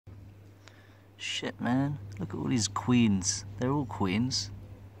Shit, man. Look at all these queens. They're all queens.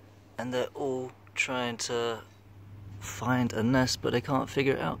 And they're all trying to find a nest, but they can't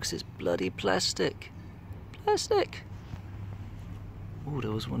figure it out because it's bloody plastic. Plastic! Oh,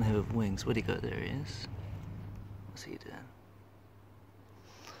 there was one here with wings. Where'd he go? There he is. What's he doing?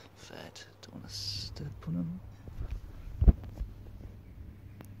 Fed. Don't want to step on him.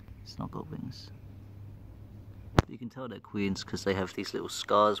 It's not got wings. You can tell they're queens because they have these little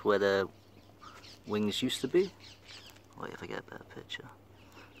scars where their wings used to be. Wait, if I get a better picture.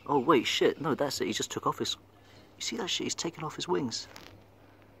 Oh wait, shit, no, that's it. He just took off his... You see that shit? He's taken off his wings.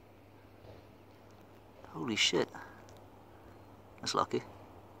 Holy shit. That's lucky.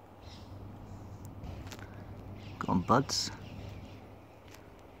 Go on, buds.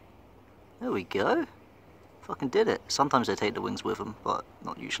 There we go. Fucking did it. Sometimes they take the wings with them, but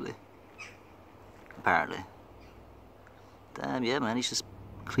not usually. Apparently. Damn, yeah, man, he's just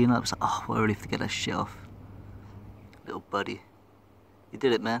cleaning up. It's like, oh, I really have to get that shit off. Little buddy. You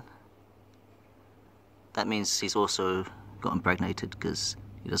did it, man. That means he's also got impregnated because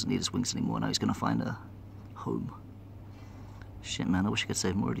he doesn't need his wings anymore. Now he's going to find a home. Shit, man, I wish I could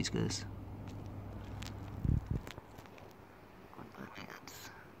save more of these guys.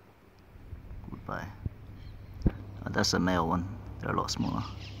 Goodbye. That's a male one. They're a lot smaller.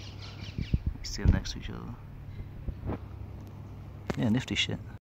 You see them next to each other. Yeah, nifty shit.